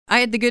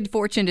had the good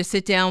fortune to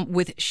sit down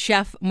with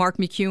Chef Mark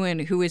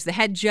McEwen, who is the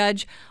head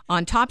judge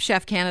on Top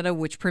Chef Canada,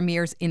 which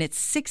premieres in its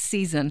 6th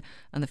season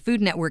on the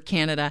Food Network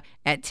Canada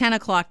at 10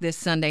 o'clock this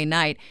Sunday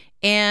night.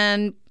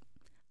 And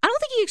I don't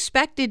think he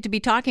expected to be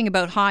talking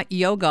about hot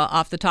yoga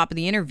off the top of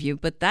the interview,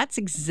 but that's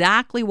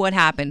exactly what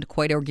happened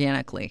quite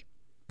organically.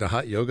 The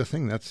hot yoga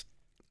thing,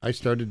 I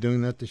started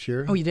doing that this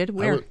year. Oh, you did?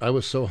 Where? I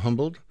was so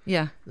humbled.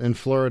 Yeah. In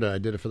Florida, I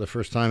did it for the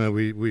first time, and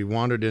we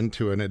wandered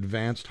into an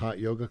advanced hot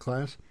yoga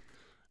class,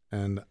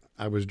 and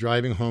I was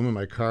driving home in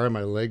my car, and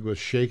my leg was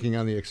shaking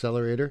on the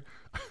accelerator.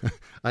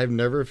 I've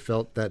never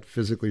felt that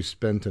physically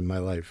spent in my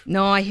life.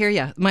 No, I hear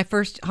you. My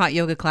first hot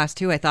yoga class,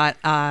 too, I thought,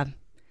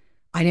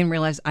 I didn't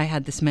realize I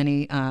had this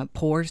many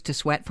pores to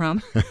sweat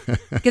from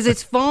because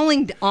it's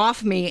falling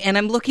off me, and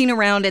I'm looking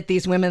around at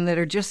these women that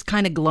are just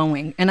kind of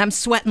glowing, and I'm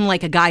sweating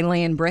like a guy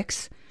laying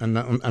bricks. And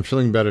I'm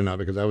feeling better now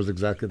because I was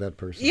exactly that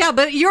person. Yeah,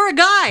 but you're a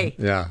guy.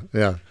 Yeah.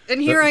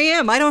 And here I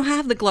am. I don't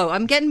have the glow.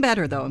 I'm getting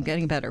better, though. I'm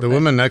getting better. The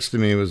woman next to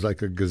me was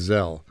like a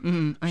gazelle.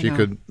 I She know.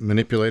 could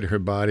manipulate her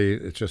body.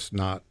 It's just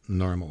not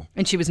normal.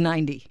 And she was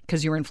 90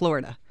 because you were in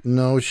Florida.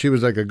 No, she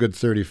was like a good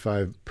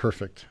 35,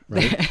 perfect,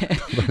 right?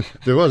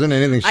 There wasn't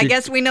anything. I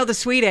guess we know the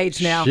sweet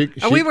age now. She-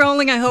 Are we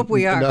rolling? I hope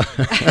we are. No.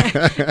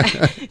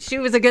 She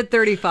was a good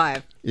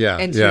 35. Yeah,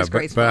 And she was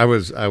graceful. but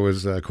I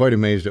was quite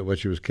amazed at what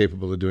she was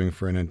capable of doing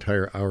for an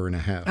entire hour and a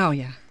half. Oh,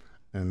 yeah.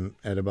 And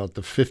at about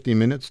the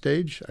 50-minute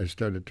stage, I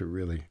started to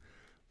really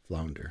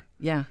flounder.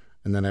 Yeah.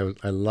 And then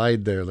I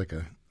lied there like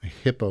a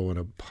hippo in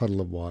a puddle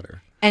of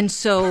water. And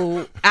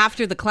so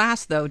after the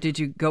class, though, did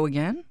you go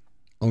again?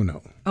 Oh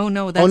no! Oh,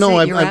 no, that's oh no!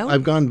 it. You're out?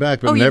 I've gone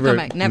back, but Oh, you've never, gone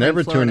back. Never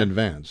in to an Florida.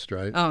 advanced,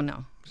 right? Oh,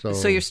 no.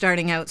 So you're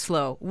starting out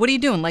slow. What are you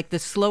doing? Like the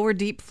slower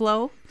deep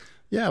flow?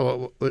 Yeah,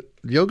 well,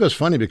 yoga's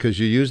funny because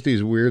you use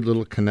these weird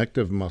little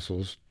connective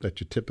muscles that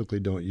you typically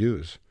don't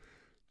use.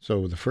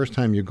 So the first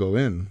time you go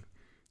in,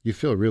 you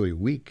feel really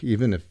weak,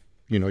 even if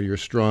you're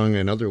strong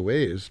in other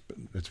ways.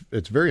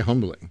 It's very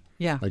humbling.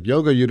 Yeah. Like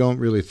yoga, you don't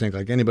really think,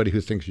 like anybody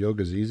who thinks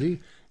yoga's easy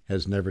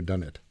has never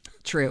done it.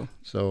 True.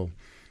 So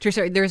True.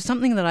 Sorry, there's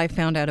something that I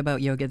found out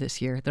about yoga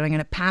this year that I'm going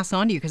to pass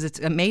on to you because it's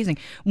amazing.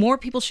 More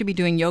people should be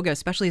doing yoga,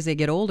 especially as they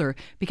get older,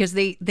 because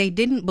they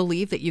didn't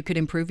believe that you could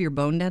improve your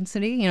bone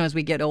density. As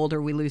we get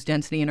older, we lose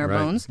density in our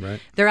bones. Right.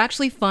 They're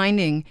actually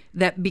finding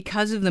that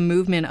because of the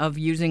movement of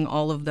using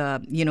all of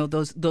the,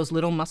 those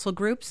little muscle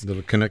groups.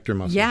 little connector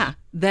muscles. Yeah,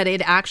 that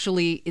it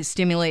actually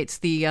stimulates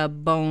the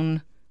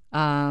bone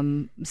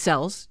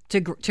cells to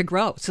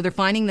grow. So they're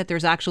finding that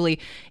there's actually,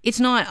 it's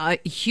not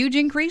a huge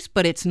increase,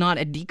 but it's not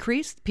a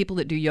decrease. People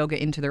that do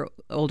yoga into their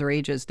older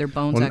ages, their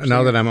bones Well, actually.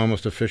 now that I'm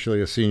almost officially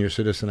a senior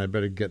citizen, I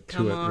better get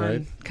to it,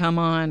 right? Come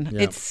on.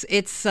 Yeah.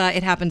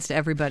 It happens to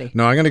everybody.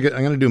 No, I'm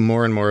gonna do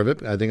more and more of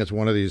it. I think it's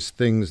one of these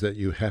things that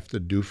you have to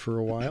do for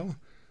a while,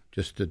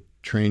 just to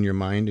train your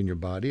mind and your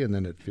body, and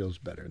then it feels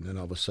better, and then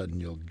all of a sudden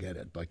you'll get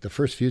it. Like the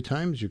first few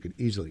times, you could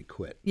easily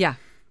quit. Yeah.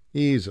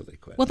 Easily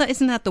quit. Well,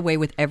 isn't that the way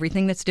with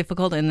everything that's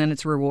difficult and then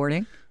it's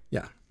rewarding?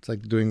 Yeah, it's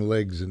like doing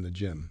legs in the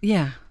gym.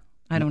 Yeah.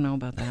 I don't know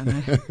about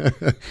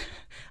that.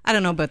 I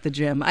don't know about the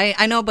gym.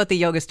 I know about the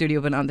yoga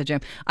studio, but not the gym.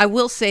 I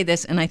will say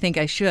this, and I think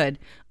I should.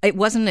 It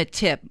wasn't a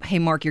tip. Hey,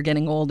 Mark, you're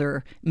getting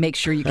older. Make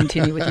sure you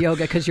continue with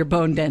yoga because your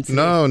bone density.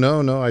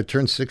 No. I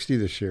turned 60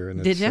 this year.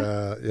 And Did you?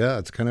 Yeah,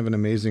 it's kind of an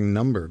amazing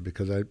number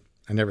because I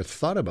never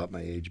thought about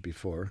my age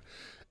before.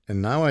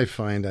 And now I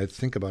find I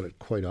think about it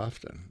quite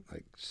often.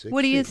 Like 60.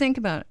 What do you think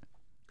about it?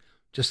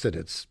 Just that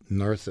it's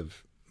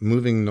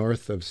moving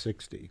north of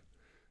 60.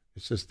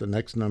 It's just the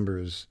next number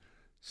is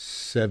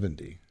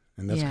 70.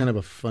 And that's Yeah. kind of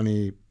a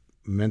funny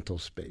mental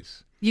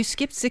space. You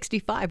skipped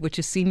 65, which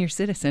is senior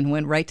citizen,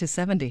 went right to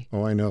 70.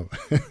 Oh, I know.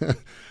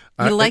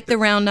 You like the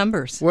round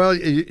numbers. Well,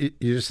 you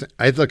just,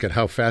 I look at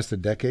how fast a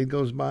decade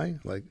goes by.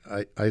 Like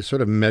I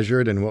sort of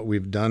measure it in what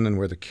we've done and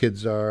where the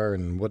kids are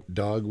and what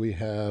dog we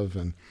have.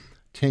 And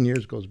 10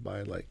 years goes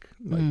by like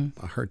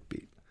a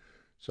heartbeat.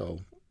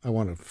 So I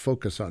want to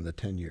focus on the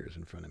 10 years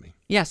in front of me.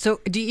 Yeah. So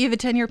do you have a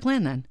 10-year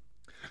plan then?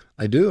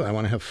 I do. I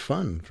want to have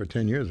fun for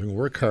 10 years. I'm going to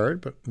work hard,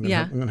 but I'm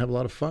going to have a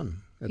lot of fun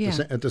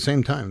at the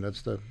same time.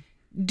 That's the...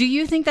 Do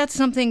you think that's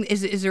something,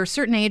 is there a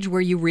certain age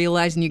where you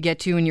realize and you get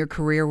to in your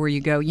career where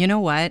you go, you know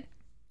what?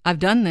 I've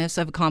done this,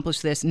 I've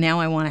accomplished this, now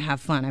I want to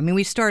have fun. I mean,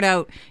 we start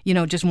out,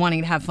 just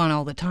wanting to have fun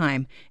all the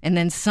time. And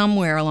then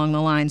somewhere along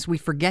the lines, we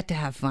forget to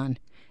have fun.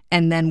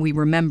 And then we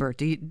remember.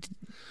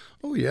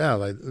 Oh, yeah.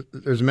 Like,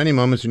 there's many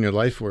moments in your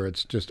life where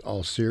it's just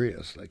all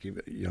serious. Like you've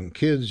got young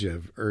kids, you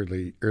have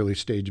early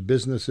stage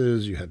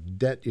businesses, you have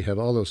debt, you have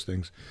all those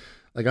things.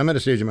 Like I'm at a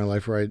stage in my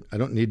life where I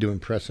don't need to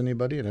impress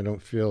anybody and I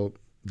don't feel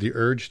the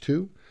urge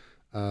to.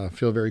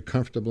 Feel very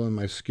comfortable in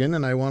my skin,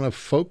 and I want to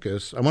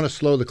focus. I want to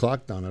slow the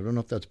clock down. I don't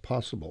know if that's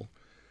possible,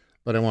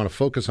 but I want to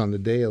focus on the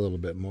day a little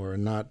bit more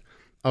and not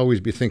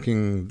always be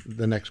thinking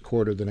the next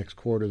quarter,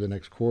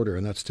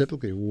 and that's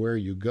typically where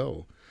you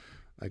go.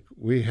 Like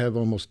we have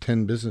almost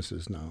 10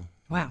 businesses now.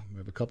 Wow. We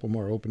have a couple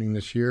more opening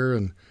this year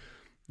and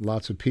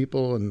lots of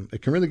people, and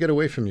it can really get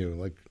away from you.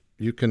 Like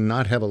you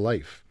cannot have a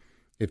life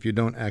if you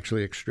don't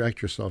actually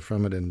extract yourself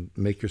from it and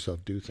make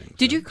yourself do things.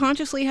 Did you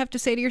consciously have to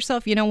say to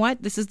yourself, you know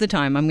what, this is the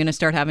time I'm going to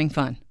start having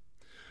fun?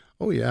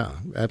 Oh, yeah,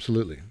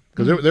 absolutely.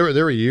 Because there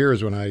were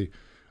years when I,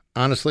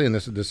 honestly, and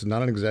this is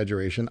not an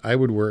exaggeration, I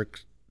would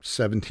work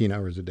 17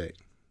 hours a day.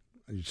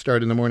 You'd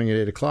start in the morning at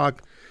 8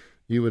 o'clock.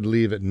 You would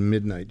leave at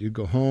midnight. You'd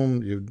go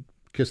home. You'd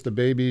kiss the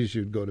babies.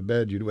 You'd go to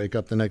bed. You'd wake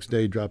up the next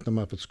day, drop them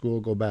off at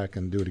school, go back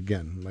and do it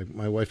again.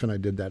 My wife and I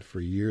did that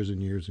for years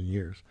and years and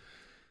years.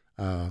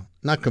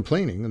 Not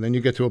complaining. And then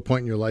you get to a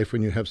point in your life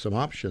when you have some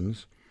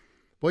options.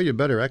 Well, you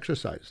better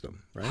exercise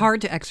them, right?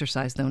 Hard to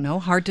exercise, though, no?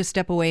 Hard to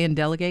step away and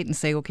delegate and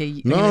say, okay,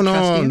 I'm going to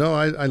trust you? No,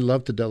 I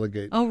love to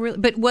delegate. Oh, really?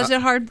 But was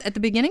it hard at the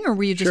beginning, or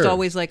were you just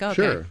always like,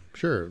 okay?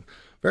 Sure.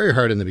 Very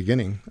hard in the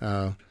beginning.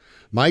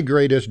 My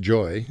greatest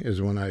joy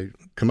is when I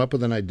come up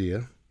with an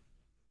idea,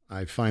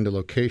 I find a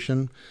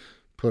location,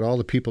 put all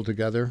the people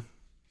together,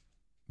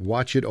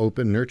 watch it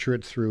open, nurture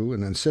it through,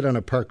 and then sit on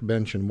a park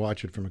bench and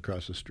watch it from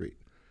across the street.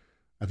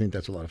 I think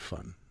that's a lot of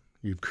fun.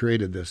 You've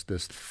created this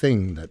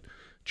thing that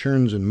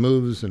churns and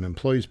moves and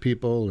employs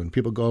people, and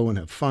people go and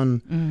have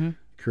fun,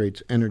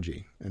 creates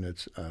energy. And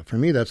it's for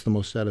me, that's the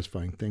most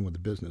satisfying thing with the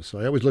business. So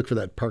I always look for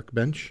that park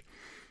bench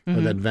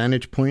or that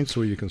vantage point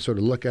so you can sort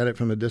of look at it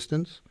from a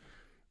distance.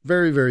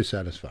 Very, very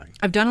satisfying.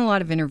 I've done a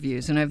lot of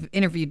interviews, and I've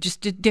interviewed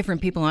just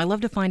different people, and I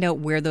love to find out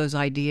where those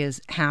ideas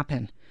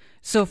happen.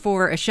 So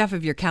for a chef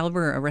of your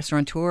caliber, a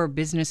restaurateur, a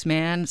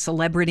businessman,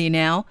 celebrity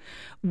now,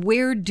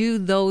 where do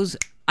those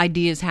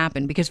ideas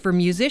happen? Because for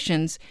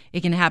musicians,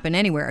 it can happen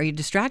anywhere. Are you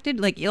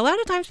distracted? Like, a lot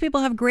of times people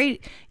have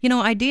great,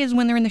 ideas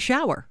when they're in the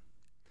shower.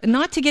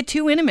 Not to get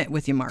too intimate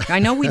with you, Mark. I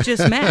know we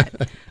just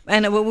met,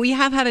 and we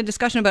have had a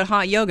discussion about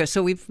hot yoga,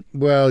 so we've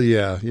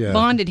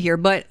bonded here.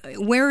 But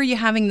where are you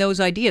having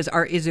those ideas?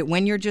 Is it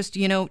when you're just,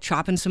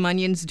 chopping some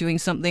onions, doing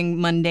something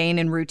mundane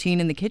and routine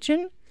in the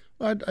kitchen?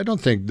 I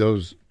don't think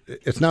those.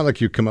 It's not like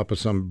you come up with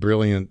some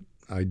brilliant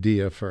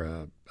idea for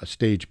a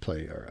stage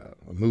play or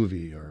a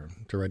movie or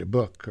to write a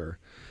book, or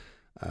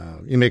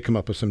you may come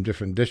up with some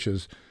different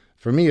dishes.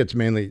 For me, it's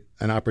mainly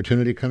an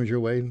opportunity comes your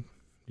way.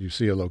 You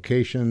see a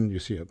location, you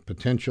see a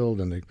potential,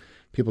 then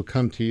people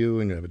come to you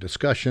and you have a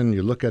discussion.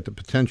 You look at the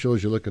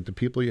potentials, you look at the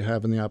people you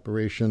have in the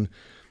operation,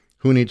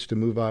 who needs to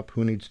move up,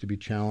 who needs to be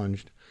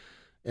challenged.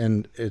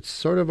 And it's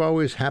sort of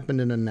always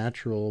happened in a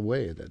natural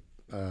way that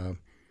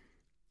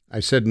I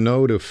said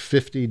no to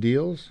 50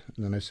 deals,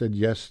 and then I said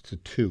yes to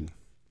 2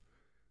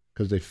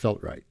 because they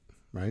felt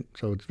right?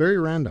 So it's very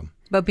random.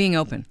 But being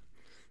open.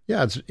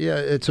 Yeah,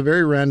 it's a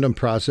very random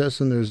process,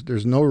 and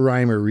there's no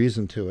rhyme or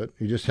reason to it.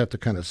 You just have to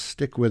kind of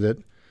stick with it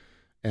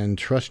and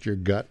trust your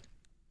gut.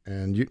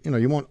 And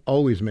you won't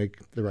always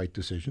make the right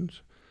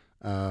decisions.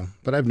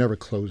 But I've never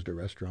closed a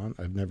restaurant.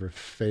 I've never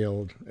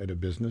failed at a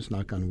business,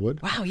 knock on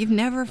wood. Wow, you've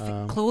never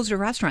closed a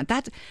restaurant.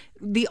 That's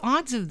the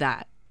odds of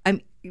that. I'm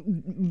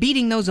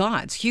beating those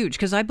odds, huge,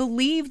 because I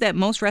believe that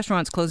most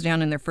restaurants close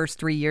down in their first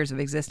 3 years of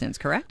existence,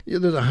 correct? Yeah,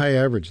 there's a high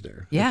average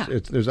there. Yeah.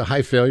 There's a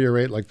high failure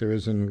rate like there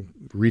is in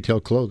retail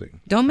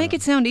clothing. Don't make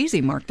it sound easy,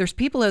 Mark. There's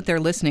people out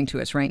there listening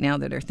to us right now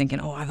that are thinking,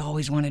 oh, I've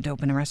always wanted to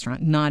open a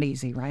restaurant. Not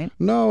easy, right?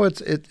 No,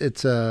 it's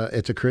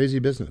a crazy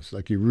business.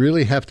 Like, you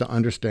really have to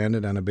understand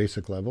it on a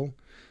basic level.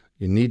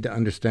 You need to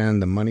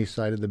understand the money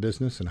side of the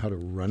business and how to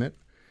run it.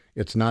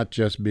 It's not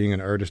just being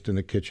an artist in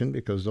the kitchen,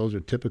 because those are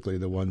typically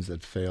the ones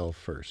that fail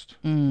first,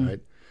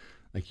 right?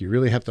 Like, you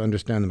really have to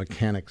understand the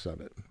mechanics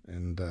of it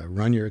and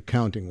run your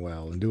accounting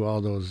well and do all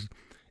those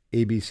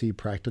ABC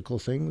practical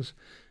things.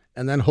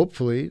 And then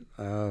hopefully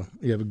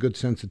you have a good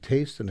sense of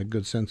taste and a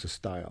good sense of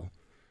style,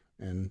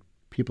 and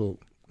people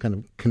kind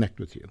of connect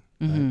with you.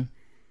 Right?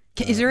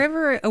 Is there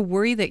ever a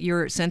worry that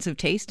your sense of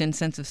taste and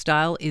sense of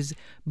style is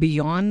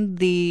beyond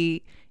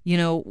the,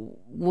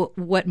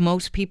 what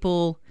most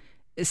people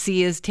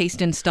see as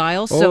taste and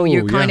style, so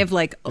you're kind of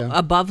like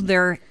above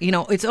their,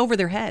 it's over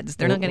their heads.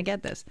 They're not going to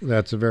get this.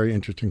 That's a very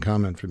interesting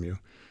comment from you.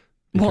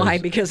 Why?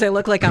 Because I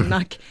look like I'm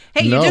not.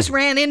 Hey, No. You just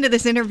ran into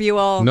this interview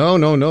all. No.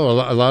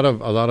 A lot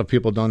of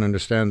people don't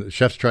understand.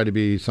 Chefs try to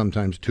be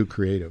sometimes too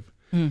creative,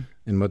 and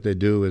what they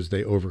do is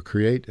they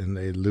overcreate and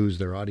they lose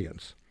their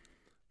audience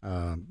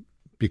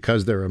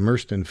because they're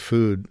immersed in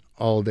food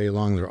all day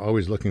long. They're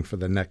always looking for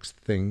the next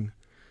thing.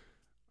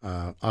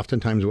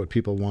 Oftentimes what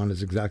people want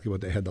is exactly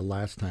what they had the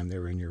last time they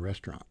were in your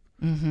restaurant.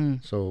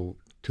 So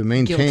to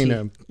maintain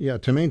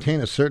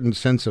a certain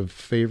sense of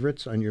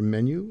favorites on your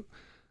menu,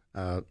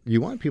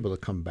 you want people to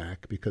come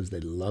back because they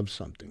love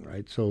something,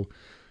 right? So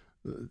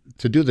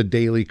to do the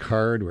daily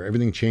card where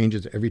everything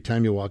changes every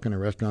time you walk in a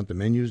restaurant, the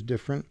menu's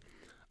different.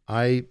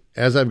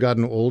 As I've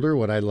gotten older,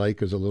 what I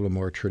like is a little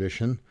more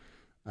tradition.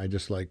 I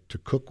just like to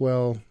cook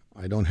well.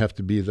 I don't have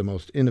to be the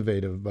most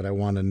innovative, but I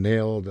want to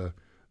nail the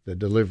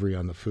delivery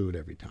on the food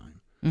every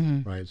time,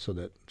 right? So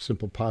that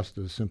simple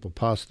pasta is simple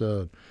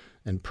pasta,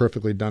 and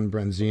perfectly done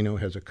branzino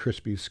has a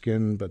crispy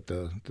skin, but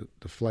the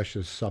flesh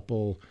is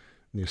supple,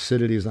 and the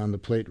acidity is on the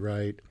plate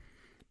right.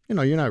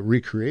 You're not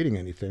recreating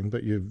anything,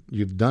 but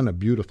you've done a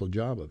beautiful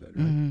job of it,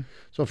 right?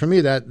 So for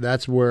me,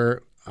 that's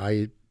where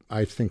I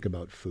think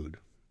about food.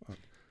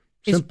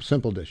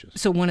 Simple dishes.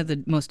 So one of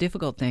the most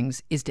difficult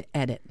things is to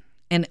edit.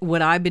 And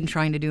what I've been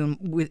trying to do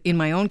in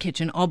my own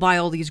kitchen, I'll buy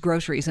all these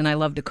groceries and I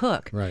love to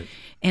cook. Right.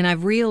 And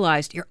I've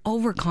realized you're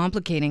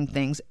overcomplicating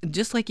things,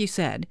 just like you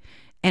said.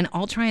 And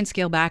I'll try and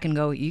scale back and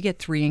go, you get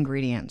 3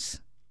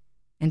 ingredients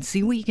and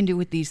see what you can do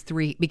with these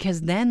 3,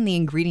 because then the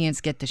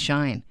ingredients get to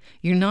shine.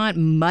 You're not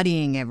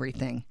muddying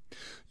everything.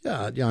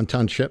 Yeah, on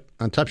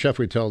Top Chef,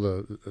 we tell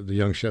the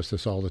young chefs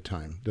this all the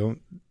time.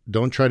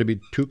 Don't try to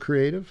be too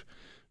creative.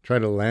 Try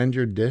to land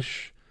your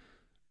dish.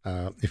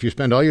 If you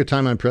spend all your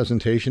time on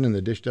presentation and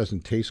the dish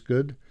doesn't taste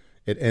good,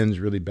 it ends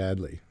really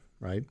badly,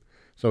 right?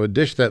 So a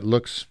dish that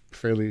looks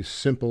fairly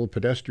simple,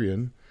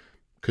 pedestrian,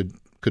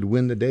 could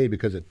win the day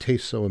because it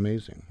tastes so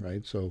amazing,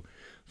 right? So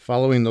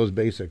following those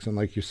basics, and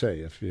like you say,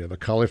 if you have a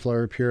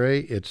cauliflower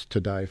puree, it's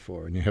to die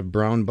for. And you have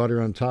brown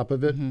butter on top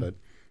of it, but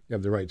you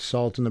have the right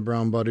salt in the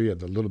brown butter, you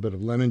have a little bit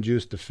of lemon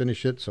juice to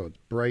finish it so it's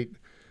bright.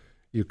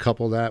 You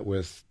couple that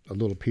with a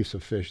little piece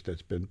of fish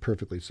that's been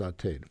perfectly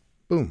sautéed.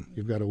 Boom,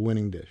 you've got a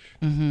winning dish.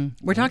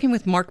 We're talking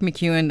with Mark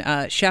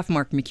McEwen, Chef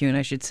Mark McEwen,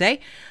 I should say,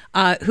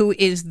 who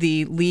is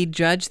the lead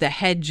judge, the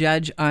head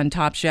judge on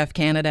Top Chef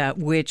Canada,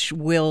 which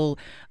will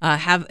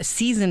have a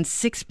season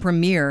 6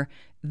 premiere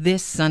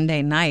this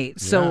Sunday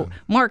night. So,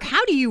 Mark,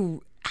 how do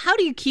you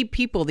keep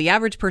people, the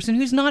average person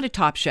who's not a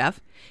Top Chef,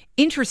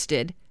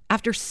 interested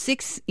after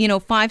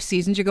 5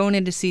 seasons? You're going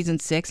into season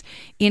 6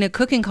 in a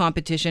cooking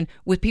competition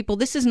with people.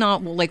 This is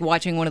not like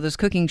watching one of those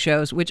cooking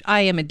shows, which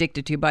I am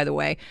addicted to, by the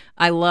way.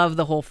 I love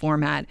the whole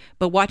format.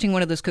 But watching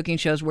one of those cooking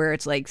shows where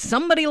it's like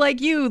somebody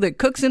like you that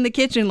cooks in the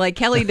kitchen like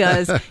Kelly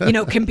does,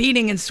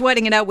 competing and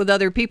sweating it out with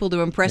other people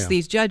to impress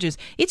these judges.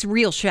 It's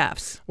real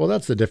chefs. Well,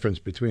 that's the difference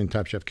between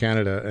Top Chef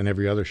Canada and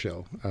every other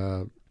show.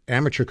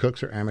 Amateur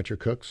cooks are amateur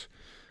cooks.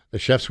 The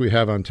chefs we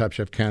have on Top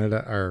Chef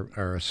Canada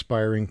are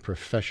aspiring,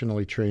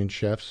 professionally trained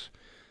chefs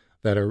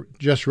that are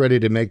just ready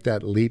to make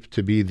that leap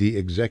to be the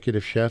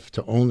executive chef,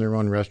 to own their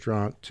own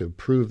restaurant, to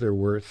prove their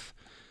worth.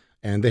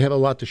 And they have a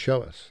lot to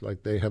show us.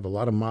 Like, they have a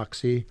lot of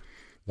moxie,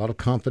 a lot of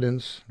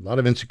confidence, a lot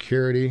of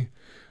insecurity.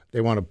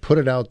 They want to put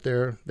it out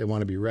there. They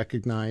want to be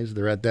recognized.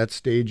 They're at that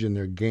stage in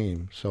their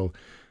game. So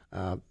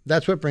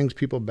that's what brings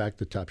people back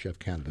to Top Chef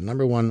Canada.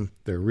 Number 1,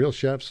 they're real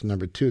chefs.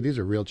 Number 2, these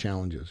are real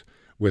challenges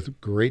with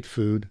great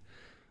food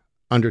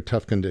under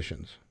tough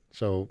conditions.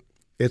 So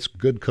it's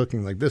good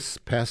cooking. Like this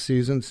past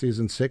season,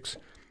 season 6,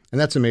 and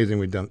that's amazing.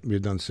 We've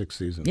done 6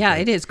 seasons. Yeah,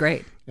 it is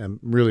great. I'm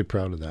really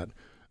proud of that.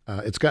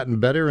 It's gotten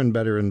better and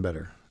better and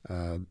better.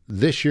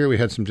 This year we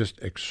had some just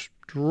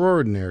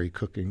extraordinary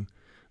cooking,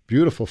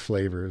 beautiful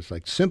flavors,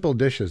 like simple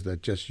dishes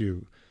that just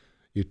you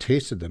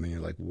tasted them and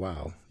you're like,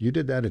 wow, you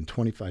did that in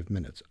 25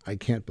 minutes. I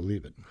can't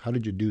believe it. How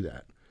did you do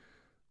that?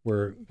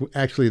 Where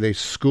actually they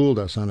schooled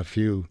us in a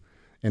few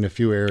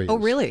areas. Oh,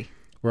 really?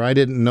 Where I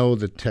didn't know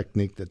the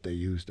technique that they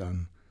used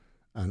on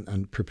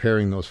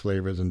preparing those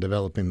flavors and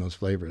developing those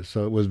flavors.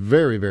 So it was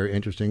very, very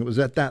interesting. It was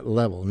at that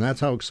level, and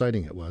that's how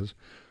exciting it was.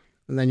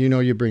 And then,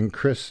 you bring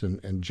Chris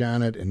and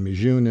Janet and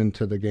Mijun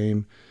into the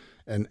game,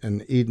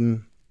 and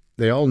Eden.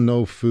 They all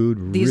know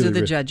food. These are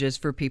the judges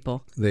for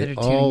people. They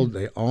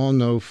all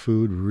know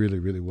food really,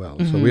 really well.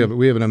 So we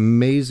have an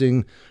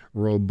amazing,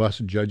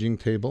 robust judging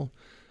table.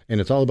 And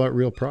it's all about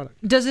real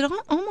product. Does it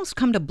almost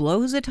come to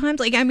blows at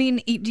times? Like, I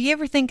mean, do you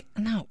ever think,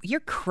 no,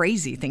 you're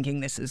crazy thinking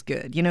this is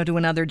good, to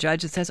another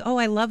judge that says, oh,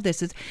 I love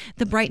this.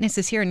 The brightness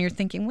is here. And you're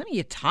thinking, what are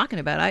you talking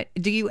about?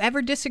 Do you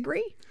ever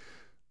disagree?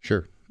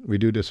 Sure. We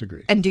do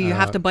disagree. And do you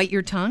have to bite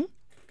your tongue?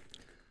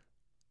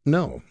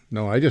 No,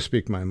 I just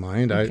speak my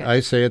mind. Okay. I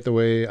say it the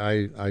way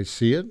I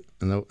see it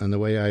and the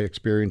way I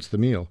experience the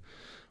meal.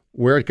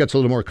 Where it gets a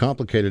little more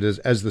complicated is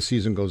as the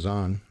season goes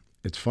on.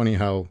 It's funny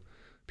how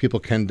people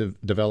can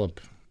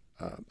develop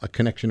a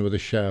connection with a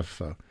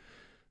chef.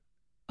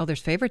 There's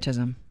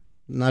favoritism.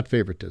 Not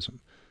favoritism.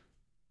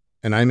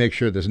 And I make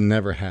sure this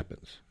never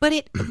happens.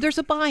 But there's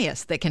a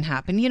bias that can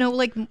happen.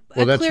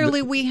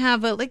 Clearly we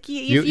have if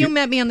you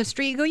met me on the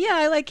street, you go, yeah,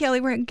 I like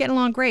Kelly, we're getting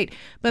along great.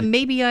 But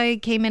maybe I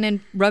came in and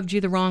rubbed you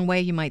the wrong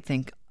way, you might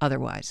think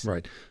otherwise.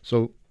 Right.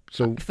 So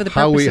for the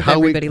purpose of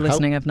everybody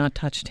listening, I've not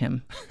touched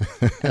him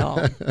at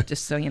all,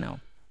 just so you know.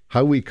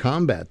 How we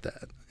combat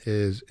that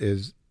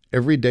is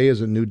every day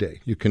is a new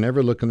day. You can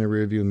never look in the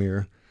rearview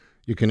mirror.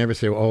 You can never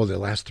say, oh, the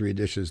last 3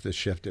 dishes this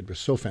chef did were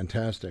so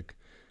fantastic,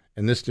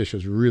 and this dish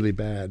was really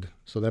bad,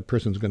 so that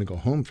person's going to go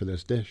home for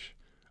this dish.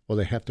 Well,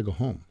 they have to go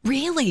home.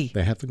 Really?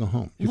 They have to go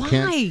home.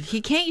 Why?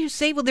 Can't you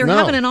say, well, they're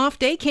having an off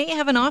day? Can't you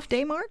have an off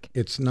day, Mark?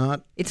 It's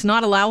not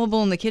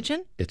allowable in the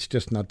kitchen? It's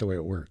just not the way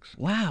it works.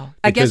 Wow.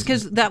 I guess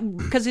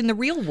because in the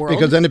real world.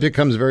 Because then it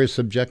becomes very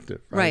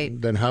subjective.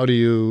 Right. Then how do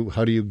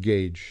you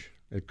gauge?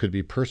 It could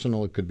be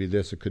personal, it could be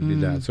this, it could be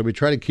that. So we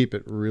try to keep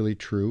it really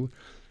true.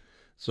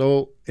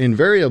 So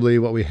invariably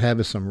what we have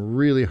is some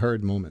really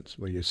hard moments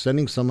where you're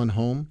sending someone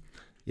home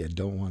you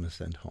don't want to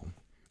send home.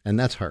 And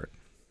that's hard.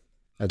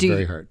 That's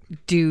very hard.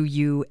 Do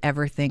you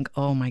ever think,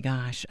 oh my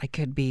gosh, I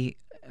could be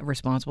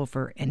responsible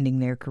for ending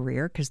their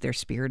career because their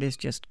spirit is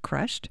just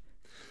crushed?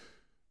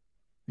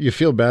 You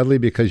feel badly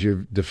because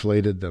you've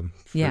deflated them,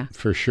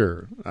 for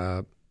sure.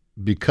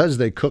 because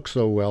they cook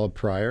so well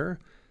prior,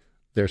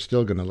 they're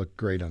still going to look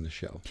great on the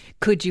shelf.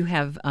 Could you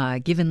have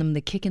given them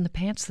the kick in the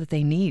pants that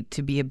they need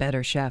to be a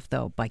better chef,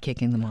 though, by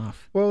kicking them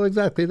off? Well,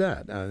 exactly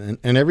that.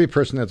 And every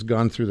person that's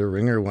gone through the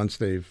ringer, once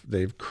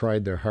they've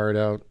cried their heart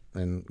out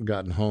and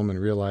gotten home and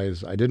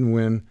realized I didn't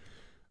win,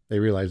 they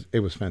realize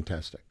it was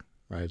fantastic,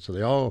 right? So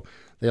they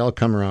all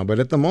come around. But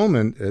at the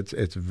moment,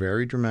 it's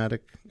very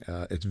dramatic.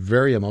 It's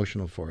very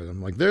emotional for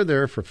them. Like they're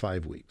there for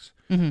 5 weeks.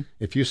 Mm-hmm.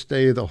 If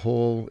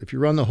you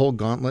run the whole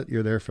gauntlet,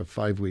 you're there for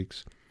 5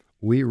 weeks.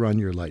 We run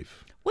your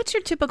life. What's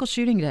your typical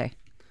shooting day?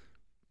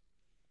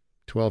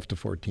 12 to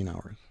 14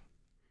 hours.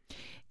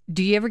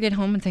 Do you ever get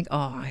home and think,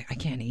 oh, I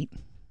can't eat?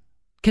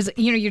 Because,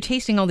 you're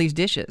tasting all these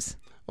dishes.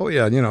 Oh,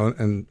 yeah,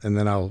 and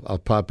then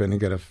I'll pop in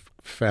and get a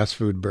fast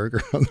food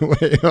burger on the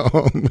way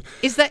home.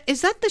 Is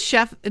that the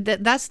chef?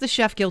 That's the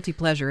chef guilty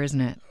pleasure,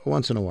 isn't it?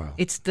 Once in a while.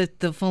 It's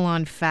the full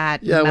on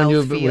fat. Yeah, when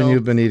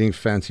you've been eating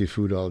fancy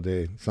food all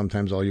day,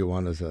 sometimes all you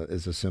want is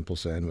a simple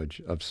sandwich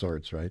of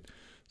sorts, right?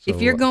 So, if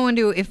you're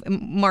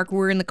Mark,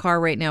 we're in the car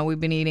right now.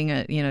 We've been eating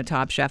at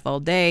Top Chef all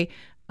day.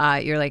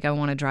 You're like, I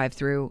want to drive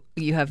through.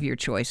 You have your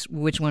choice.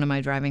 Which one am I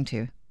driving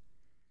to?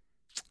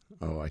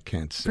 Oh, I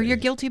can't say. For your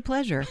guilty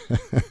pleasure.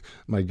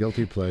 My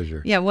guilty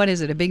pleasure. Yeah, what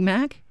is it? A Big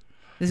Mac?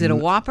 Is it a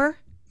Whopper?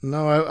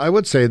 No, I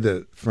would say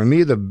that for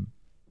me, the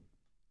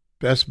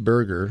best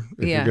burger,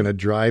 if you're going to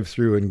drive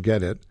through and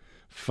get it,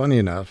 funny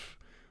enough,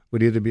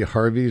 would either be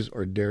Harvey's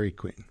or Dairy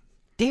Queen.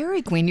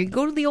 Dairy Queen. You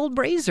go to the old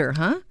Brazier,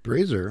 huh?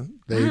 Brazier.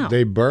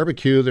 They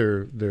barbecue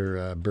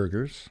their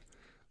burgers.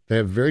 They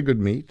have very good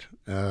meat.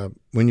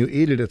 When you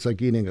eat it, it's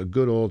like eating a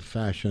good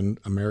old-fashioned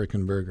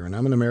American burger. And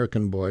I'm an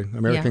American boy,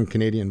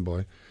 Canadian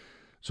boy.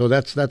 So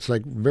that's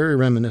like very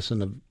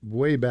reminiscent of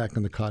way back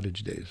in the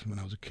cottage days when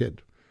I was a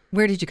kid.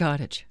 Where did you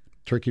cottage?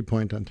 Turkey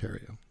Point,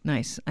 Ontario.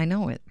 Nice. I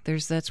know it.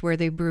 That's where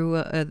they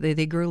brew.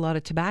 They grew a lot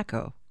of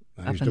tobacco.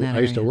 I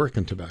used to work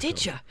in tobacco.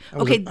 Did you?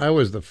 I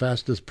was the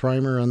fastest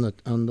primer on the.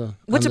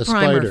 What's on a the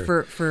primer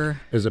spider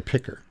for? Is a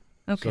picker.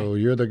 Okay. So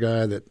you're the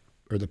guy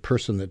or the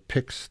person that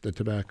picks the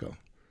tobacco.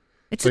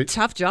 It's a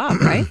tough job,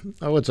 right?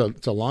 Oh, it's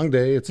a long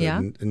day. It's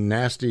a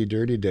nasty,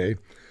 dirty day,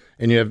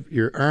 and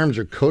your arms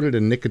are coated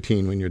in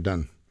nicotine when you're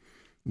done,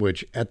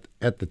 which at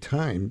the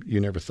time you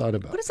never thought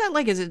about. What is that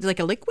like? Is it like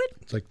a liquid?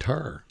 It's like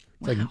tar.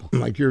 It's wow.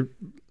 like your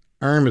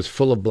arm is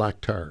full of black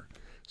tar,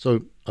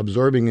 so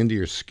absorbing into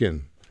your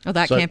skin. Oh,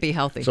 that can't be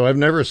healthy. So I've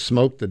never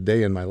smoked a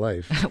day in my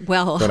life.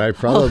 Well, but I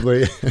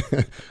probably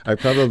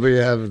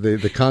have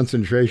the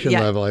concentration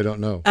level. I don't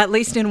know. At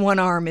least in one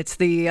arm, it's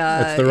the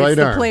right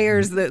arm.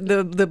 Players,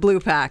 the blue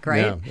pack,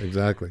 right? Yeah,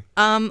 exactly.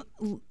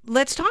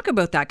 Let's talk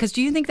about that, because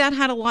do you think that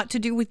had a lot to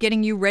do with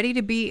getting you ready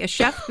to be a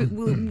chef?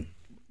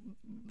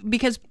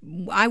 Because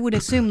I would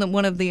assume that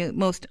one of the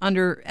most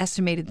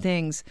underestimated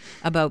things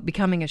about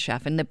becoming a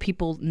chef, and that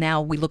people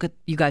now, we look at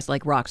you guys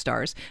like rock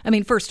stars. I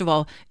mean, first of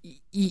all,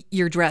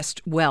 you're dressed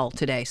well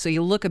today, so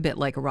you look a bit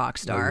like a rock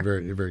star.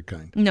 You're very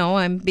kind. No,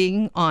 I'm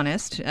being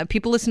honest.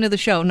 People listen to the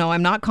show. No,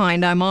 I'm not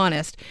kind. I'm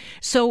honest.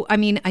 So, I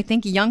mean, I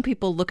think young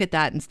people look at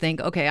that and think,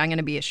 okay, I'm going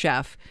to be a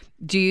chef.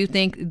 Do you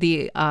think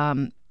the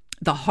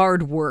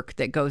hard work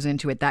that goes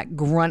into it, that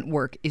grunt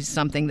work, is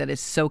something that is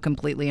so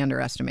completely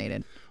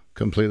underestimated?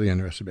 Completely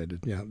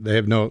underestimated. Yeah, they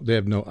have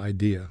no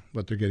idea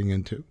what they're getting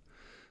into.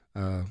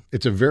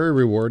 It's a very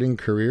rewarding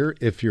career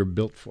if you're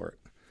built for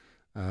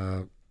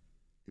it,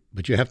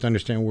 but you have to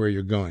understand where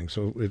you're going.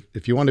 So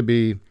if you want to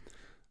be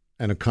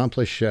an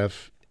accomplished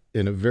chef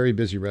in a very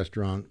busy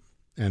restaurant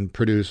and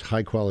produce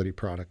high quality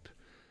product,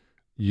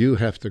 you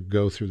have to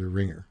go through the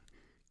ringer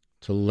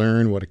to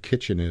learn what a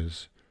kitchen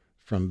is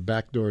from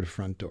back door to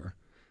front door,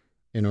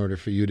 in order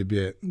for you to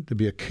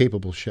be a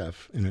capable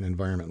chef in an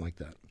environment like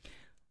that.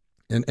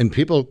 And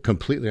people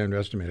completely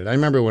underestimate it. I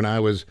remember when I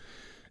was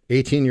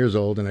 18 years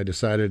old and I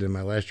decided in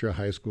my last year of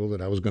high school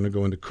that I was going to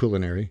go into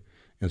culinary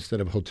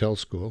instead of hotel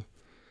school.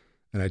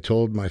 And I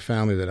told my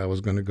family that I was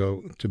going to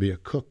go to be a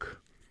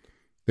cook.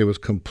 There was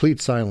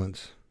complete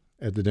silence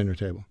at the dinner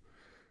table.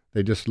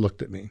 They just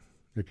looked at me.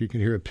 Like you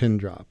can hear a pin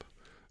drop.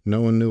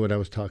 No one knew what I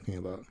was talking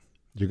about.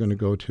 You're going to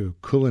go to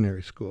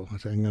culinary school. I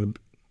said, I'm going to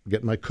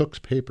get my cook's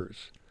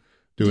papers.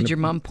 Did your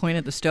mom point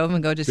at the stove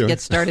and go, just get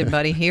started,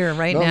 buddy, here,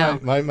 right now?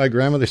 My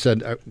grandmother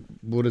said,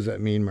 what does that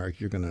mean, Mark?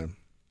 You're gonna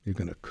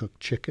cook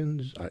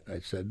chickens? I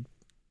said,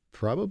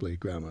 probably,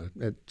 Grandma.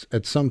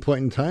 At some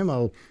point in time,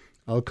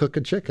 I'll cook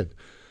a chicken.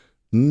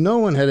 No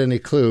one had any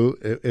clue.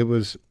 It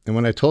was, and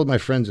when I told my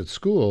friends at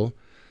school,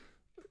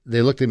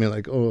 they looked at me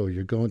like, oh,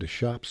 you're going to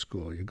shop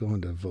school. You're going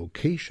to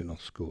vocational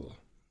school.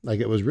 Like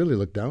it was really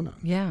looked down on.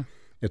 Yeah.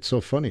 It's so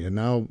funny. And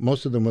now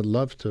most of them would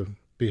love to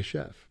be a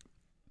chef.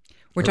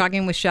 We're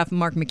talking with Chef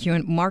Mark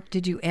McEwen. Mark,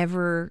 did you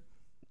ever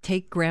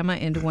take Grandma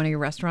into one of your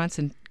restaurants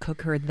and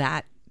cook her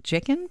that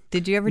chicken?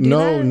 Did you ever do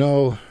that?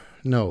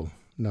 No.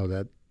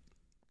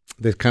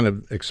 That kind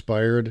of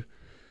expired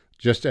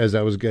just as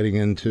I was getting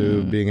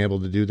into being able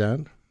to do that.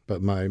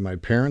 But my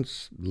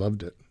parents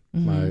loved it.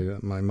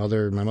 Mm-hmm. My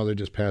mother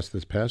just passed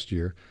this past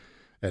year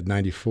at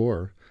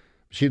 94.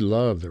 She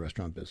loved the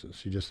restaurant business.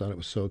 She just thought it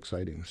was so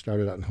exciting.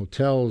 Started out in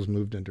hotels,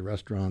 moved into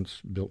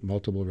restaurants, built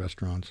multiple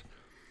restaurants.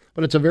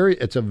 But it's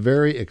a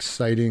very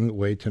exciting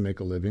way to make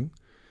a living.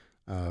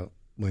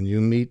 When you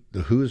meet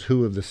the who's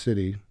who of the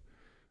city,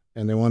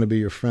 and they want to be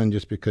your friend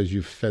just because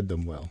you fed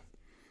them well.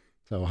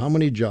 So how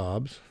many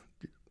jobs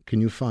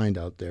can you find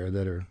out there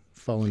that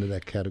fall into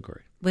that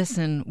category?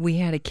 Listen, we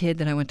had a kid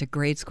that I went to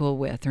grade school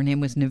with. Her name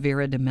was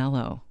Navira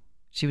DeMello.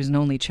 She was an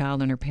only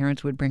child, and her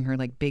parents would bring her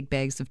like big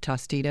bags of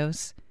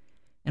Tostitos,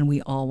 and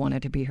we all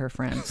wanted to be her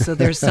friends. So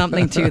there's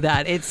something to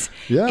that.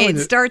 It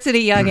starts at a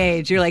young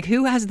age. You're like,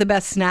 who has the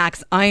best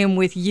snacks? I am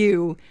with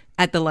you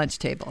at the lunch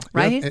table,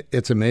 right? Yeah,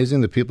 it's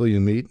amazing the people you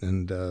meet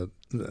and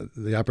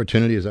the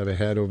opportunities I've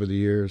had over the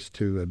years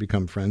to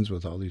become friends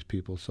with all these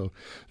people. So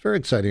it's very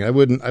exciting. I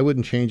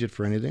wouldn't change it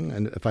for anything.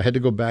 And if I had to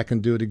go back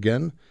and do it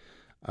again,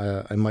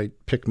 I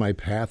might pick my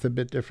path a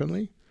bit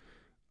differently,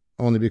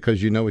 only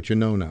because you know what you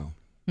know now.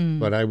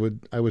 But I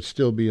would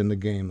still be in the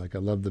game. Like, I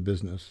love the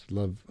business.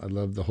 I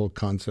love the whole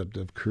concept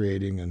of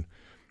creating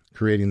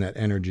that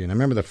energy. And I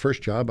remember the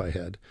first job I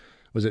had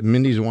was at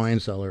Mindy's Wine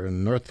Cellar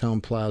in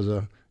Northtown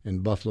Plaza in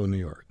Buffalo, New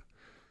York.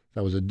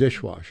 I was a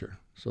dishwasher.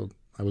 So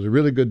I was a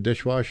really good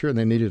dishwasher, and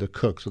they needed a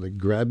cook. So they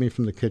grabbed me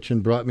from the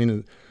kitchen, brought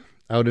me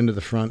out into the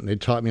front, and they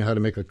taught me how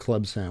to make a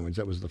club sandwich.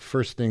 That was the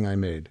first thing I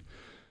made.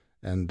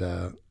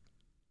 And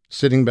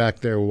sitting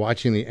back there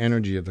watching the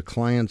energy of the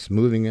clients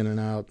moving in and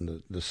out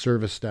and the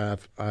service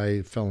staff,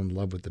 I fell in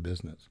love with the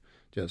business.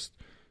 Just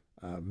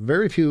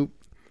very few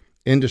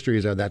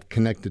industries are that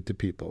connected to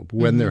people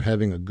when they're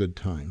having a good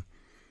time.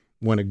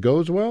 When it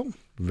goes well,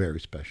 very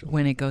special.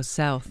 When it goes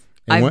south.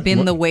 I've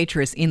been the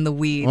waitress in the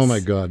weeds. Oh, my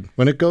God.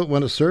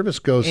 When a service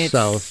goes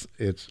south,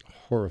 it's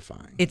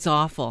horrifying. It's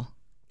awful.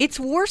 It's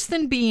worse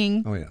than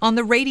being on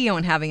the radio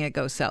and having it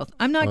go south.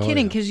 I'm not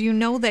kidding, because you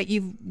know that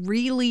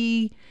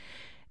you're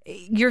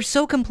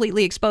so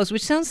completely exposed,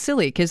 which sounds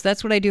silly because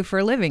that's what I do for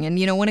a living.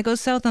 And, when it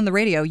goes south on the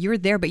radio, you're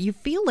there, but you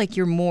feel like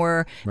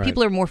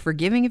people are more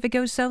forgiving if it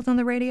goes south on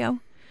the radio.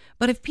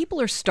 But if people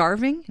are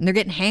starving and they're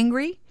getting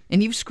hangry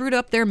and you've screwed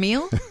up their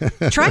meal,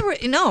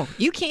 no,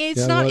 you can't.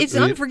 It's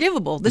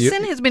unforgivable. The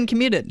sin has been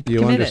committed.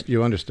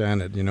 You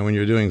understand it. When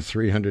you're doing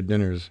 300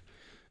 dinners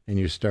and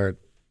you start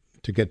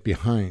to get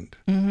behind,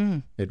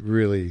 it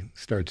really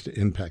starts to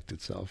impact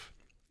itself.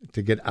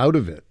 To get out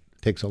of it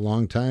takes a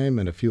long time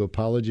and a few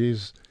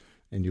apologies,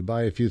 and you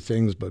buy a few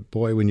things. But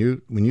boy, when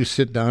you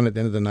sit down at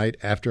the end of the night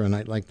after a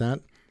night like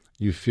that,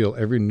 you feel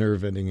every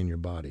nerve ending in your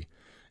body.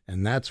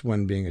 And that's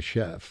when being a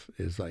chef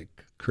is like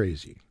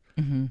crazy,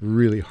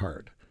 really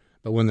hard.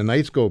 But when the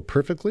nights go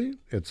perfectly,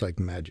 it's like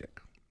magic.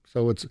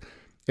 So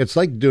it's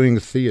like doing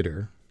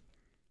theater,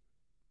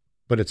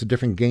 but it's a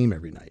different game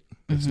every night.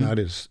 It's not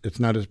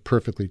as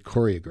perfectly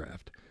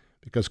choreographed,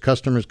 because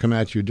customers come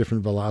at you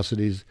different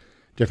velocities,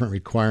 different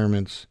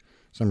requirements.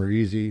 Some are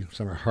easy,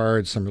 some are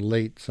hard, some are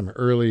late, some are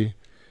early,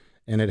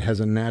 and it has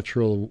a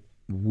natural,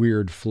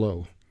 weird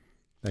flow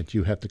that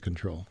you have to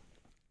control.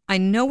 I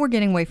know we're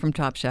getting away from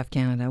Top Chef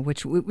Canada,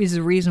 which is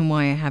the reason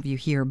why I have you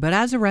here. But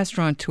as a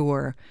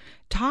restaurateur,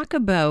 talk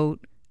about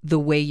the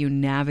way you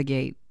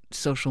navigate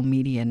social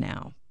media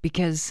now.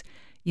 Because,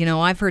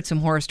 I've heard some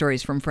horror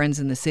stories from friends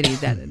in the city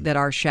that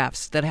are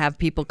chefs, that have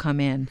people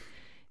come in,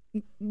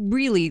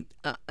 really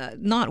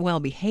not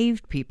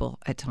well-behaved people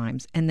at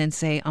times, and then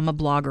say, I'm a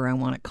blogger, I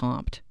want it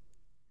comped.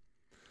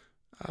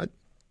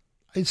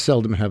 I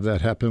seldom have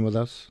that happen with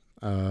us.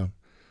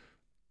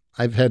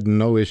 I've had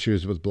no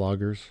issues with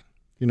bloggers.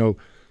 You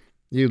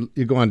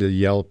go onto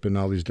Yelp and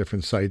all these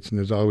different sites, and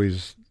there's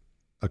always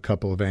a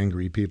couple of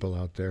angry people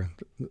out there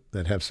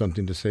that have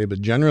something to say.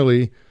 But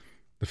generally,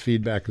 the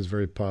feedback is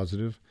very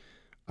positive.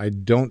 I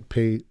don't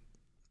pay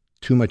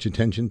too much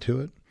attention to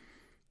it.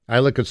 I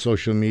look at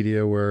social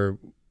media where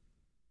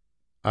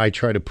I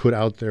try to put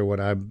out there what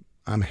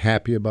I'm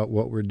happy about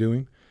what we're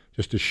doing,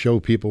 just to show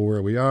people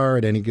where we are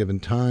at any given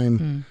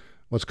time,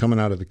 what's coming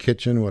out of the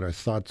kitchen, what our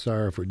thoughts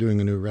are, if we're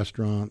doing a new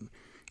restaurant.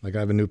 Like, I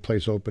have a new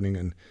place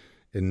opening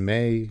in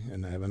May,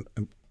 and I have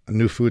a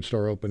new food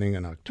store opening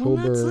in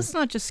October. Well, let's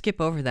not just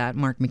skip over that,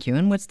 Mark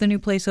McEwen. What's the new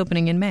place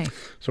opening in May?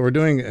 So we're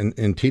doing, in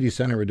TD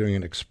Center, we're doing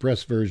an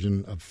express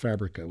version of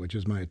Fabrica, which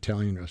is my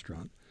Italian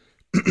restaurant.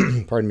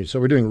 Pardon me. So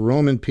we're doing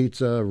Roman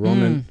pizza,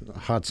 Roman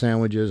hot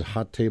sandwiches,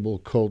 hot table,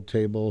 cold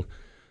table,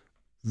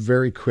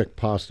 very quick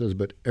pastas,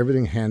 but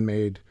everything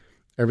handmade,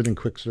 everything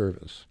quick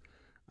service.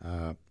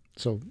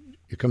 So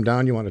you come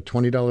down, you want a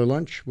 $20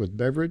 lunch with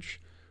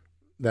beverage.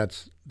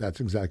 That's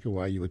exactly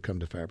why you would come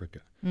to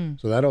Fabrica.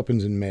 So that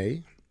opens in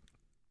May.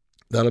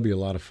 That'll be a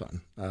lot of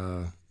fun.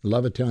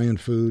 Love Italian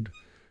food.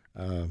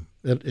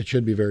 It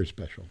should be very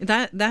special.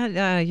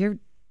 That you're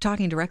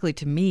talking directly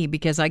to me,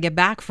 because I get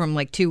back from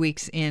like 2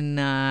 weeks in,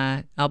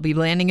 I'll be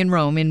landing in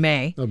Rome in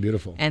May. Oh,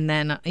 beautiful. And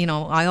then,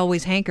 I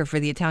always hanker for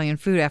the Italian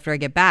food after I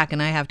get back,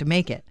 and I have to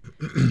make it.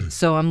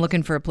 So I'm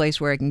looking for a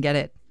place where I can get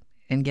it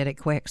and get it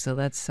quick. So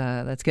that's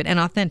good and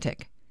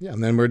authentic. Yeah,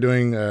 and then we're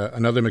doing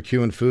another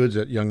McEwen Foods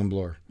at Yonge and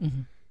Bloor.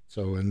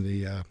 So in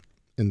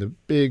the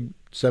big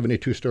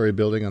 72-story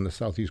building on the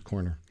southeast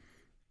corner.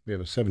 We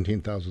have a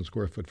 17,000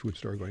 square foot food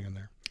store going in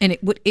there. And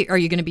are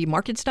you going to be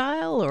market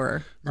style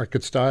or?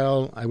 Market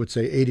style, I would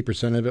say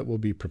 80% of it will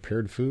be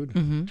prepared food,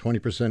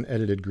 20%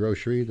 edited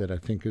grocery that I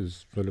think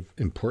is sort of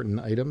important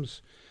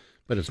items.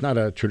 But it's not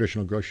a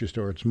traditional grocery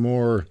store. It's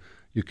more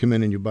you come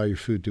in and you buy your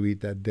food to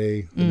eat that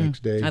day, the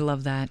next day. I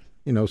love that.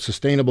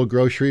 Sustainable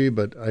grocery,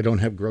 but I don't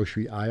have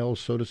grocery aisles,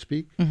 so to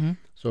speak.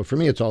 So for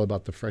me, it's all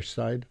about the fresh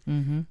side.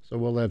 So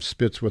we'll have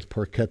spits with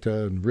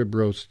porchetta and rib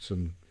roasts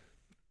and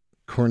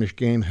Cornish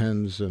game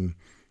hens and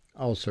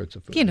all sorts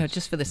of food.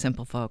 Just for the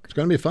simple folk. It's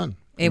going to be fun.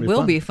 It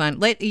will be fun.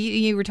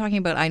 You were talking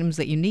about items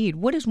that you need.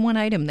 What is one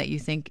item that you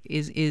think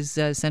is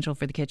essential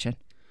for the kitchen?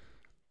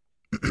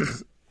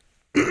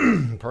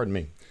 Pardon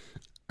me.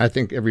 I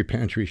think every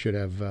pantry should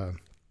have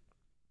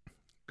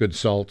good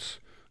salts,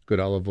 good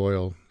olive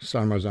oil,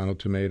 San Marzano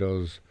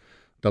tomatoes,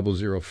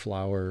 00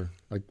 flour,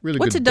 like really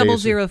What's good.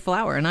 What's a 00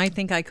 flour? And I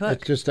think I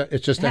cook.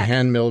 It's just a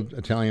hand-milled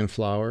Italian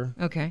flour.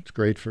 Okay. It's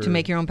great to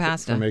make your own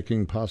pasta. For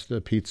making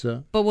pasta,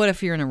 pizza. But what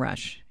if you're in a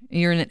rush?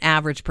 You're an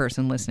average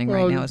person listening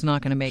right now is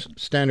not going to make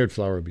standard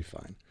flour would be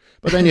fine.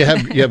 But then you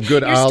have good You're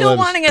olives. You're still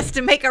wanting us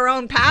to make our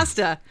own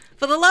pasta.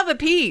 For the love of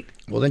Pete.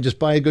 Well, then just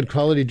buy a good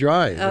quality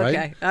dry, right?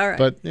 Okay, all right.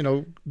 But,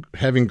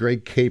 having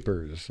great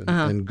capers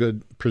and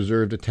good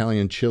preserved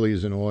Italian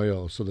chilies in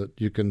oil so that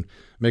you can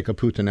make a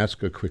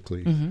puttanesca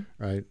quickly,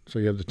 right? So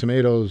you have the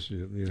tomatoes,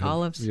 you have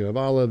olives. You have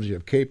olives, you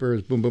have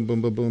capers, boom, boom,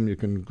 boom, boom, boom. You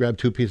can grab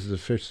 2 pieces of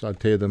fish,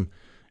 saute them,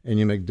 and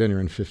you make dinner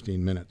in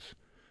 15 minutes.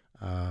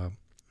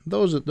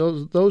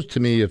 Those to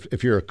me,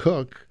 if you're a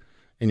cook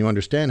and you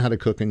understand how to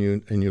cook and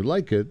you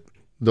like it,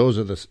 those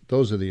are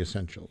the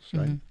essentials,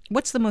 right?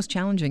 What's the most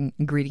challenging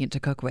ingredient to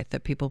cook with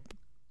that people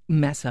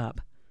mess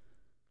up?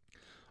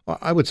 Well,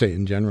 I would say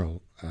in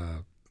general,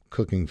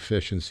 cooking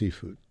fish and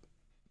seafood.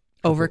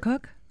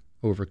 Overcook?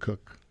 Overcook.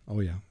 Oh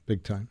yeah,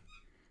 big time.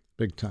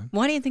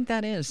 Why do you think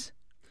that is?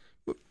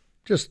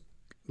 Just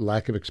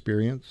lack of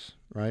experience,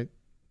 right?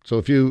 So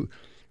if you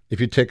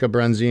take a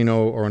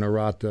branzino or an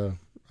arrata,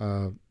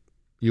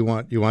 you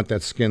want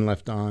that skin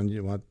left on.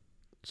 You want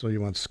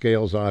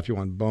scales off. You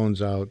want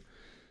bones out.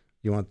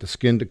 You want the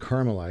skin to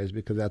caramelize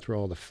because that's where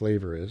all the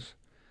flavor is.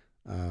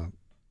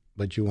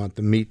 But you want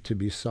the meat to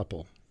be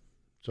supple.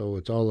 So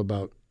it's all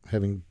about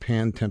having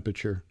pan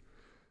temperature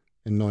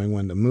and knowing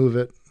when to move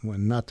it,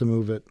 when not to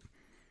move it.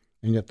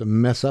 And you have to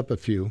mess up a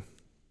few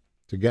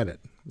to get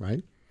it,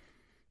 right?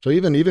 So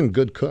even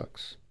good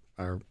cooks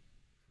are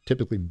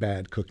typically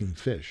bad cooking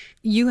fish.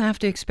 You have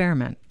to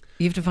experiment.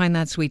 You have to find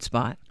that sweet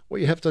spot. Well,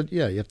 you have to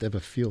have a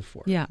feel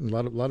for it. Yeah. A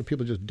lot of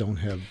people just don't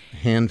have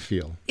hand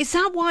feel. Is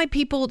that why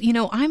people,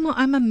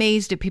 I'm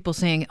amazed at people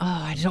saying, "Oh,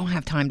 I don't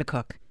have time to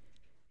cook."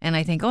 And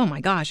I think, "Oh my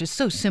gosh, it's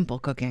so simple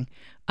cooking."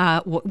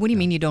 What do you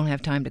mean you don't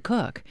have time to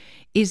cook?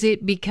 Is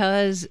it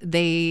because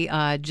they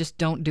just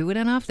don't do it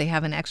enough? They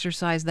haven't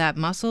exercised that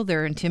muscle?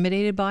 They're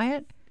intimidated by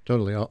it?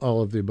 Totally,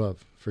 all of the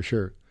above, for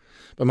sure.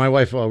 But my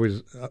wife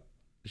always,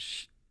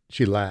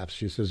 she laughs.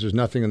 She says, "There's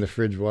nothing in the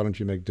fridge. Why don't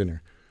you make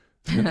dinner?"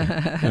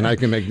 And I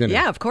can make dinner.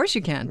 Yeah, of course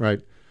you can. Right.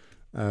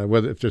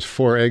 If there's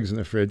 4 eggs in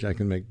the fridge, I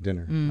can make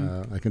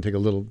dinner. I can take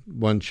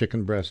one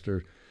chicken breast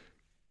or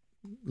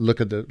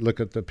look at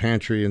the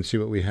pantry and see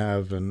what we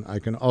have, and I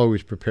can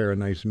always prepare a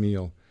nice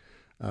meal.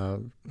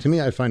 To me,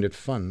 I find it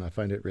fun. I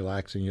find it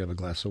relaxing. You have a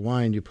glass of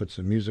wine. You put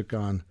some music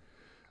on.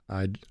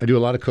 I do a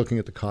lot of cooking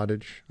at the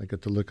cottage. I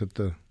get to look at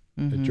the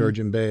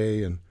Georgian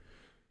Bay and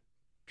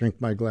drink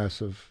my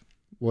glass of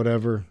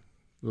whatever,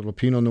 a little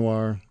Pinot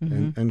Noir,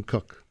 and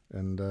cook.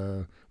 And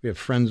we have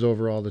friends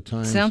over all the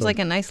time. Sounds like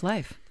a nice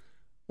life.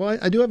 Well,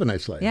 I do have a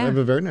nice life. Yeah. I have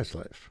a very nice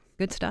life.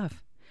 Good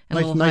stuff.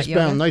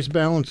 Nice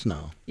balance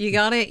now. You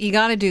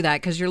gotta do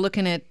that because you're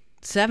looking at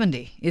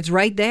 70. It's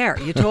right there.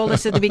 You told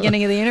us at the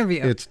beginning of the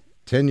interview. It's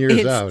 10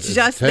 years out. It's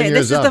just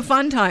this is the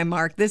fun time,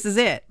 Mark. This is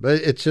it. But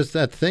it's just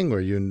that thing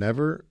where you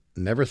never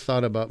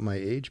thought about my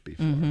age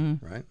before,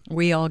 right?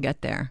 We all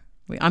get there.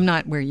 I'm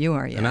not where you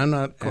are yet. And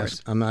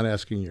I'm not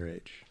asking your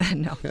age.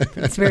 No,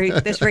 that's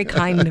very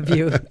kind of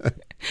you.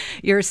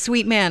 You're a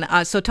sweet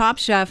man. So Top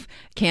Chef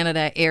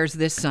Canada airs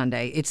this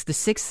Sunday. It's the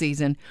 6th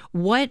season.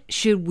 What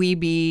should we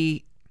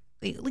be?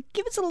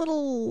 Give us a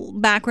little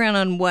background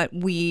on what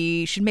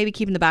we should maybe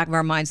keep in the back of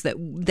our minds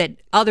that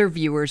other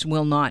viewers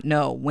will not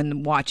know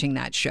when watching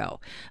that show.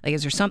 Like,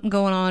 is there something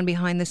going on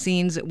behind the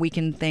scenes that we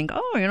can think,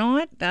 oh, you know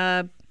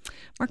what?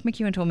 Mark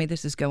McEwen told me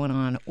this is going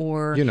on,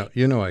 or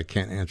you know, I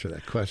can't answer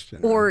that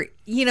question. Or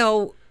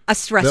a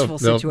stressful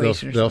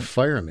situation. They'll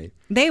fire me.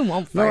 They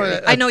won't fire you.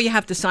 I know you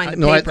have to sign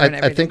the paper and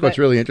everything. I think what's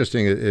really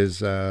interesting is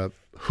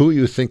who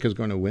you think is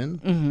going to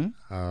win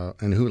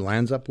and who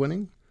lands up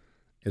winning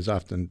is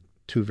often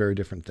 2 very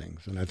different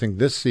things. And I think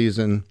this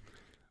season,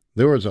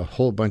 there was a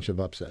whole bunch of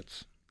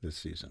upsets this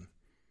season,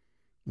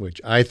 which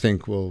I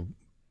think I'm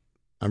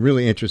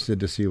really interested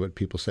to see what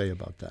people say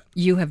about that.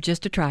 You have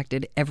just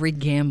attracted every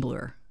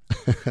gambler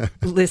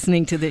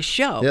listening to this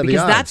show, yeah,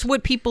 because that's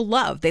what people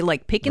love. They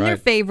like picking their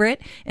favorite,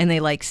 and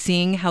they like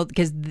seeing how,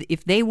 because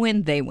if they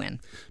win, they win.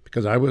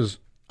 Because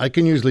I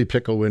can usually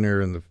pick a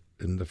winner in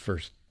the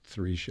first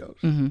 3 shows.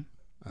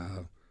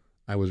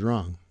 I was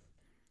wrong.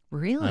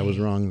 Really? I was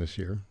wrong this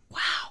year.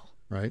 Wow.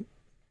 Right?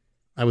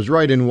 I was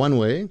right in one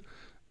way,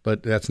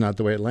 but that's not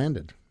the way it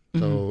landed.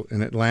 So,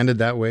 and it landed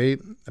that way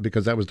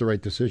because that was the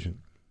right decision.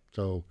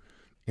 So,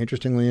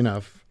 interestingly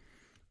enough,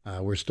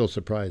 we're still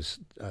surprised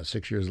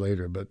 6 years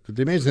later. But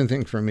the amazing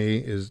thing for me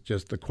is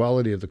just the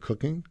quality of the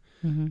cooking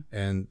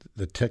and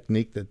the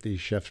technique that these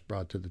chefs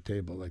brought to the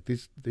table. Like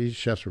these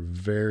chefs were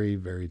very,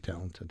 very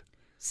talented.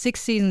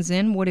 6 seasons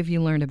in, what have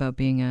you learned about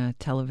being a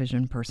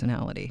television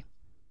personality?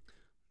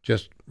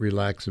 Just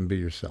relax and be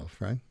yourself,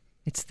 right?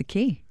 It's the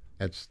key.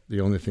 That's the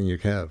only thing you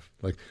have.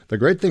 Like the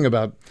great thing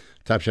about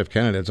Top Chef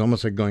Canada, it's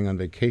almost like going on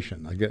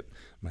vacation. I get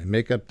my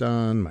makeup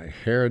done, my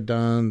hair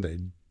done, they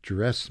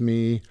dress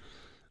me,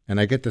 and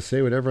I get to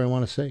say whatever I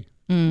want to say.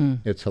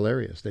 It's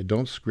hilarious. They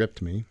don't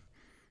script me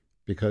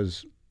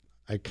because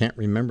I can't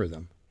remember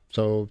them.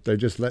 So they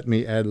just let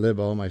me ad-lib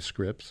all my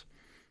scripts.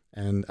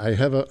 And I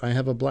have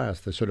a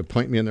blast. They sort of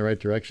point me in the right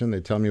direction.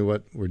 They tell me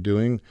what we're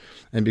doing.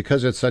 And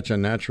because it's such a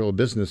natural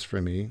business for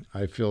me,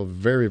 I feel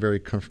very, very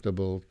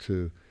comfortable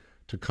to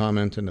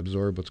comment and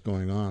absorb what's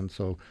going on.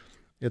 So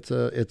it's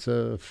a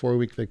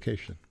 4-week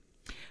vacation.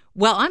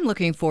 Well, I'm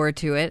looking forward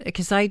to it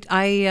because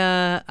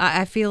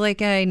I feel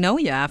like I know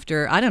you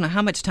after, I don't know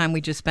how much time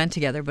we just spent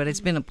together, but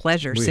it's been a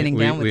pleasure sitting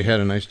down with you. We had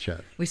a nice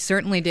chat. We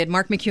certainly did.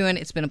 Mark McEwen,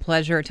 it's been a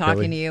pleasure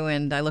talking to you,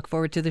 and I look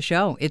forward to the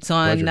show. It's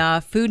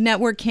on Food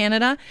Network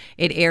Canada.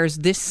 It airs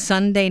this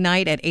Sunday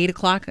night at 8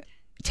 o'clock,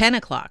 10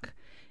 o'clock.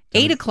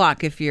 8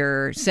 o'clock if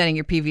you're setting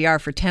your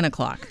PVR for 10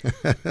 o'clock.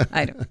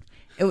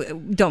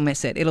 Don't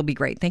miss it. It'll be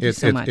great. Thank you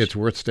so much. It's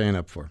worth staying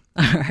up for.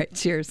 All right.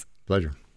 Cheers. Pleasure.